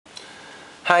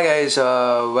Hi guys,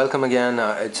 welcome again.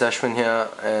 It's Ashwin here,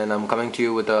 and I'm coming to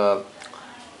you with a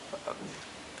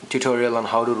tutorial on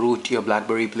how to root your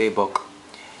Blackberry Playbook.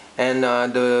 And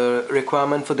the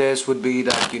requirement for this would be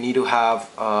that you need to have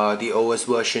the OS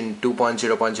version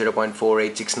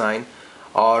 2.0.0.4869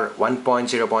 or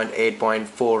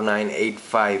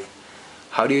 1.0.8.4985.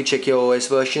 How do you check your OS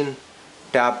version?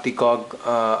 Tap the cog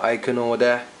icon over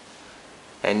there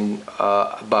and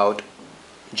about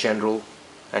general,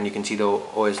 and you can see the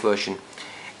OS version.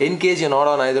 In case you're not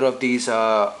on either of these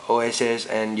OSs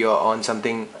and you're on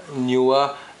something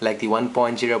newer like the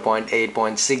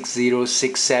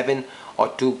 1.0.8.6067 or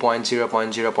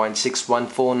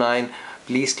 2.0.0.6149,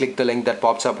 please click the link that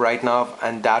pops up right now,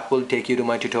 and that will take you to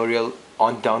my tutorial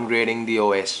on downgrading the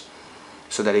OS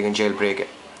so that you can jailbreak it.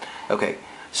 Okay,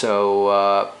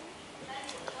 so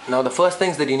now the first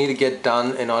things that you need to get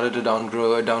done in order to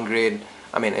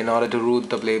in order to root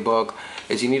the Playbook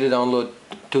is you need to download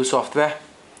two software.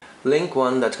 Link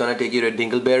 1, that's going to take you to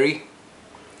Dingleberry,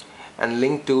 and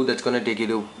link 2, that's going to take you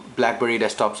to Blackberry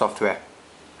desktop software.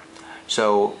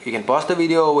 So you can pause the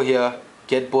video over here,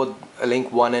 get both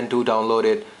link 1 and 2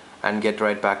 downloaded, and get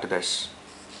right back to this.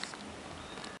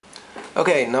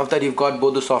 Okay, now that you've got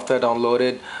both the software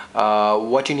downloaded,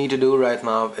 what you need to do right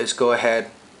now is go ahead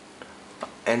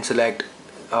and select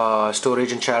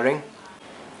storage and sharing.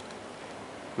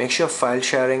 Make sure file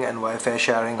sharing and Wi-Fi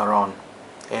sharing are on,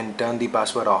 and turn the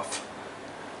password off.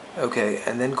 Okay,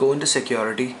 and then go into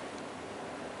security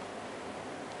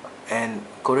and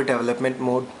go to development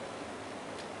mode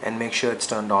and make sure it's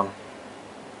turned on.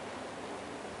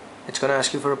 It's gonna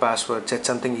ask you for a password. Set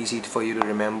something easy for you to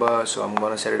remember, so I'm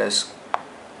gonna set it as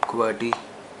QWERTY.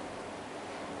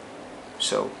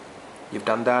 So you've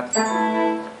done that.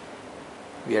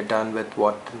 We are done with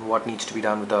what needs to be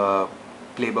done with the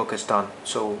Playbook is done.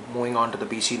 So moving on to the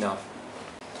PC now.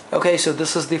 Okay, so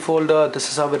this is the folder. This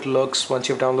is how it looks once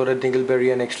you've downloaded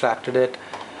Dingleberry and extracted it.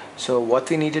 So what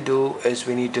we need to do is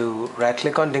we need to right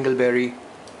click on Dingleberry,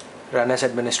 run as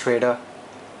administrator,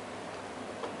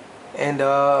 and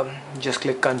just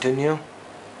click continue.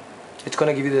 It's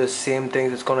going to give you the same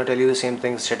things. It's going to tell you the same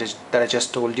things that I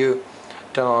just told you.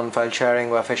 Turn on file sharing,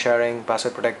 Wi-Fi sharing,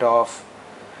 password protect off,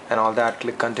 and all that.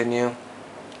 Click continue.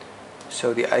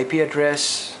 So the IP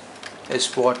address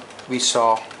is what we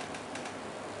saw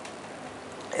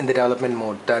in the development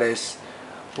mode, that is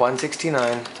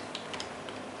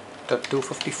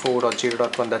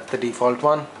 169.254.0.1. that's the default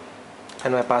one,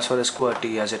 and my password is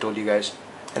QWERTY, as I told you guys,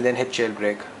 and then hit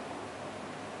jailbreak.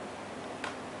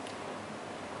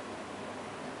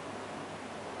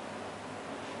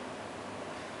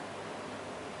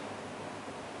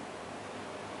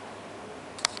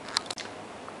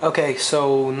 Okay,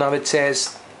 so now it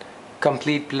says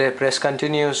complete press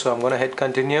continue, so I'm gonna hit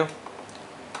continue.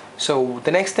 So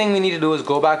the next thing we need to do is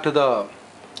go back to the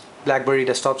Blackberry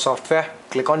desktop software,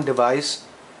 click on device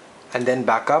and then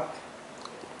backup,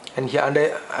 and here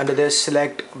under this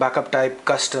select backup type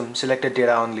custom, selected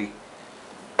data only,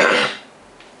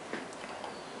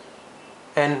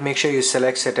 and make sure you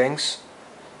select settings.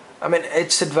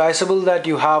 It's advisable that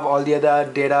you have all the other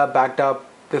data backed up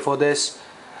before this.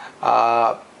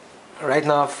 Right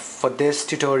now for this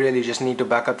tutorial you just need to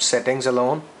back up settings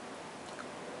alone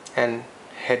and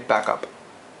hit backup.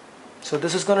 So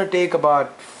this is gonna take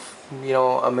about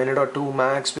a minute or two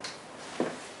max.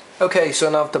 Okay,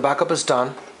 so now the backup is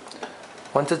done.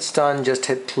 Once it's done, just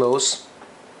hit close,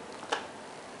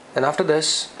 and after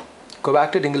this go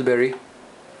back to Dingleberry,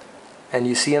 and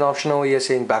you see an option over here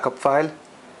saying backup file.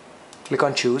 Click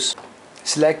on choose,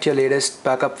 select your latest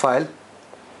backup file,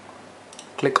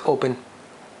 click open.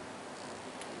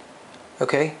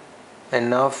 Okay,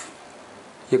 and now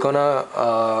you're gonna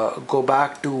go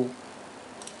back to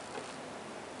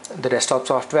the desktop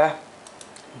software,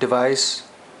 device,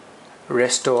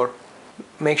 restore.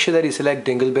 Make sure that you select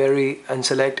Dingleberry and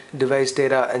select device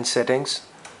data and settings,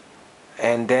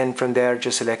 and then from there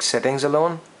just select settings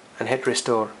alone and hit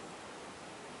restore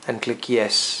and click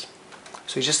yes.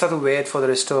 So you just have to wait for the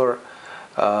restore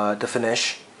to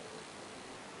finish.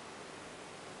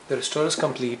 The restore is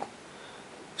complete.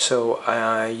 So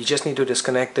you just need to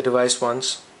disconnect the device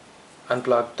once,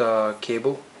 unplug the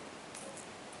cable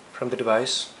from the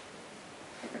device,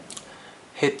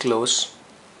 hit close,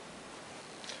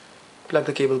 plug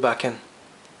the cable back in.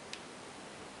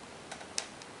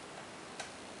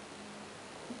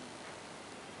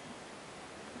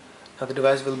 Now the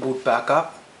device will boot back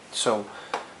up, so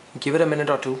give it a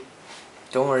minute or two.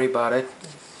 Don't worry about it.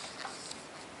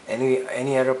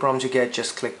 Any error prompts you get,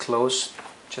 just click close.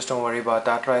 Just don't worry about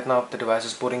that right now. The device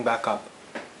is booting back up.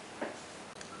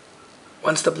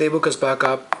 Once the Playbook is back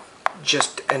up,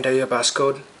 just enter your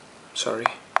passcode. Sorry.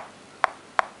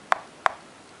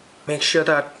 Make sure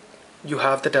that you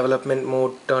have the development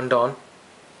mode turned on.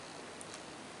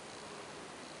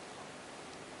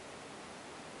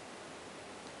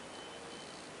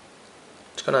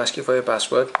 It's gonna ask you for your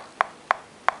password.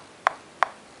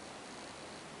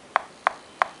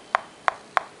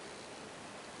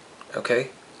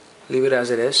 Okay, leave it as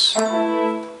it is.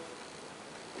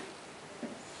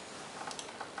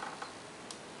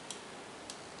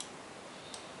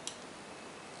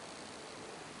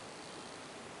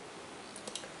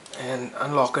 And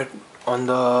unlock it on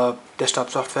the desktop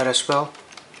software as well.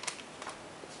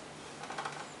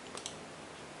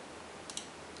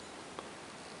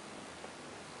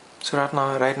 So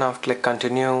right now click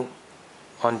continue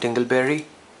on Dingleberry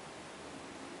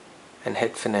and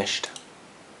hit finished.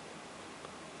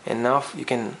 And now you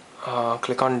can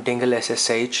click on Dingle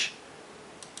SSH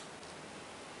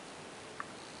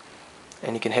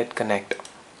and you can hit connect.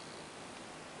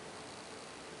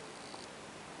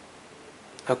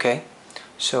 Okay,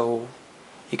 so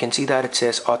you can see that it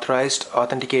says authorized,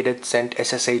 authenticated, sent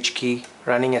SSH key,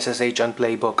 running SSH on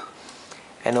Playbook,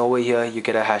 and over here you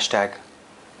get a hashtag.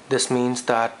 This means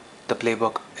that the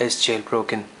Playbook is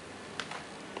jailbroken.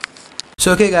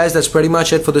 So okay guys, that's pretty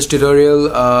much it for this tutorial.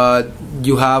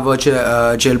 You have a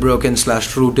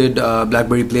jailbroken / rooted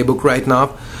Blackberry Playbook right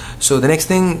now. So the next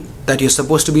thing that you're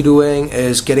supposed to be doing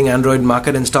is getting Android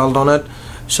Market installed on it.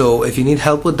 So if you need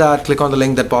help with that, click on the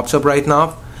link that pops up right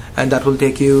now, and that will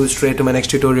take you straight to my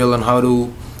next tutorial on how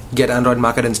to get Android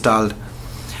Market installed.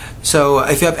 So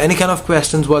if you have any kind of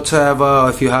questions whatsoever,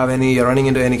 if you're running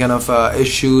into any kind of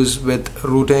issues with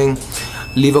routing,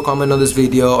 leave a comment on this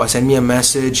video or send me a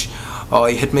message, or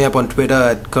hit me up on Twitter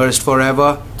at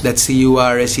Cursed4Eva. That's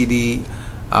CURSED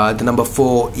the number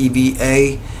 4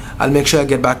 EVA. I'll make sure I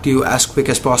get back to you as quick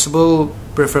as possible,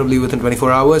 preferably within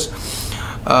 24 hours.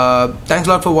 Thanks a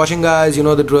lot for watching guys, you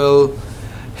know the drill.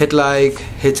 Hit like,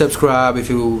 hit subscribe if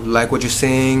you like what you're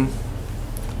seeing.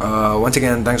 Once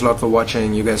again, thanks a lot for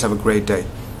watching. You guys have a great day.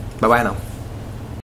 Bye bye now.